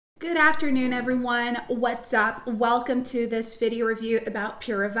Good afternoon, everyone. What's up? Welcome to this video review about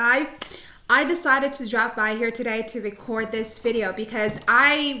Puravive. I decided to drop by here today to record this video because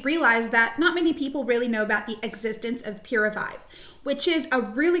I realized that not many people really know about the existence of Puravive, which is a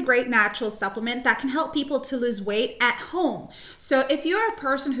really great natural supplement that can help people to lose weight at home. So if you're a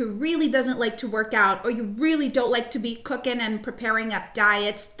person who really doesn't like to work out, or you really don't like to be cooking and preparing up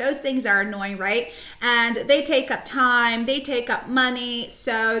diets, those things are annoying, right? And they take up time, they take up money.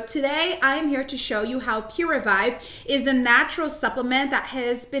 So today I'm here to show you how Puravive is a natural supplement that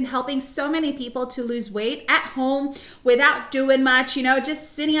has been helping so many people to lose weight at home without doing much,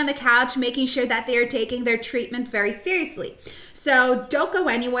 just sitting on the couch, making sure that they are taking their treatment very seriously. So don't go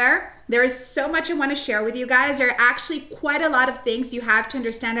anywhere. There is so much I want to share with you guys. There are actually quite a lot of things you have to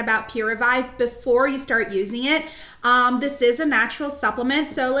understand about Puravive before you start using it. This is a natural supplement,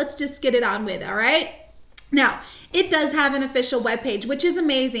 so let's just get it on with, all right? Now, it does have an official webpage, which is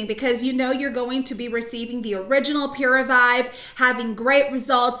amazing because you're going to be receiving the original Puravive, having great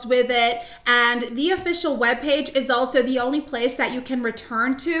results with it. And the official webpage is also the only place that you can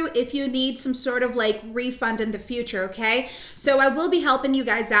return to if you need some sort of refund in the future, okay? So I will be helping you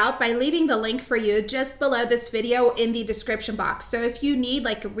guys out by leaving the link for you just below this video in the description box. So if you need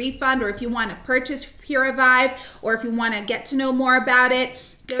a refund, or if you want to purchase Puravive, or if you want to get to know more about it,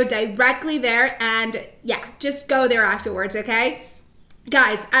 go directly there and just go there afterwards, okay?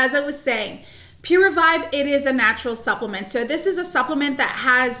 Guys, as I was saying, Puravive, it is a natural supplement. So this is a supplement that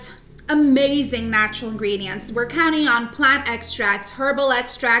has amazing natural ingredients. We're counting on plant extracts, herbal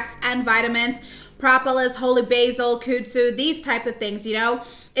extracts, and vitamins, propolis, holy basil, kudzu, these type of things,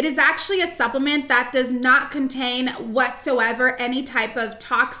 It is actually a supplement that does not contain whatsoever any type of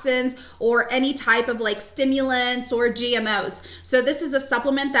toxins or any type of stimulants or GMOs. So this is a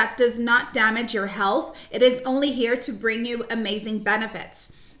supplement that does not damage your health. It is only here to bring you amazing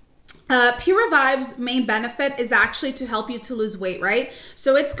benefits. Puravive's main benefit is actually to help you to lose weight, right?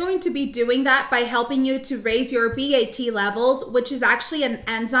 So it's going to be doing that by helping you to raise your BAT levels, which is actually an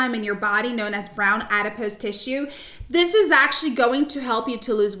enzyme in your body known as brown adipose tissue. This is actually going to help you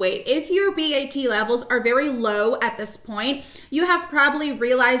to lose weight. If your BAT levels are very low at this point, you have probably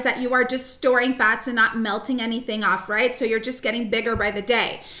realized that you are just storing fats and not melting anything off, right? So you're just getting bigger by the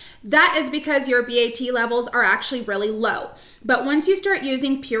day. That is because your BAT levels are actually really low. But once you start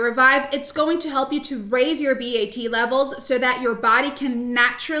using Puravive, it's going to help you to raise your BAT levels so that your body can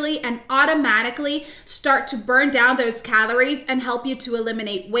naturally and automatically start to burn down those calories and help you to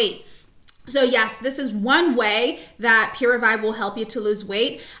eliminate weight. So yes, this is one way that Puravive will help you to lose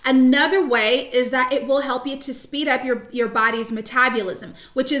weight. Another way is that it will help you to speed up your body's metabolism,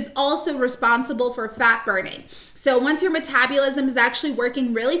 which is also responsible for fat burning. So once your metabolism is actually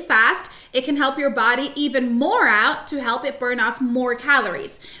working really fast, it can help your body even more out to help it burn off more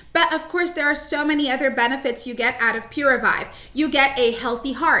calories. But of course, there are so many other benefits you get out of Puravive. You get a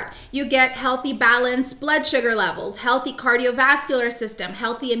healthy heart, you get healthy balanced blood sugar levels, healthy cardiovascular system,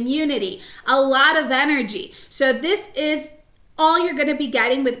 healthy immunity, a lot of energy. So this is all you're going to be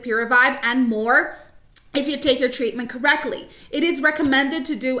getting with Puravive and more if you take your treatment correctly. It is recommended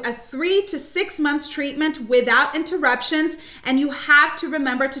to do a 3 to 6 months treatment without interruptions, and you have to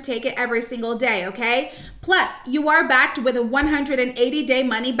remember to take it every single day, okay? Plus, you are backed with a 180-day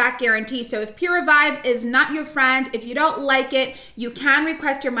money-back guarantee. So if Puravive is not your friend, if you don't like it, you can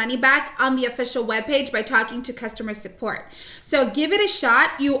request your money back on the official webpage by talking to customer support. So give it a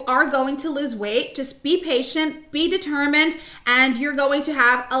shot. You are going to lose weight. Just be patient, be determined, and you're going to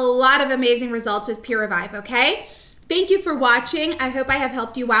have a lot of amazing results with Puravive, okay? Thank you for watching. I hope I have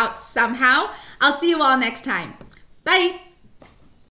helped you out somehow. I'll see you all next time. Bye.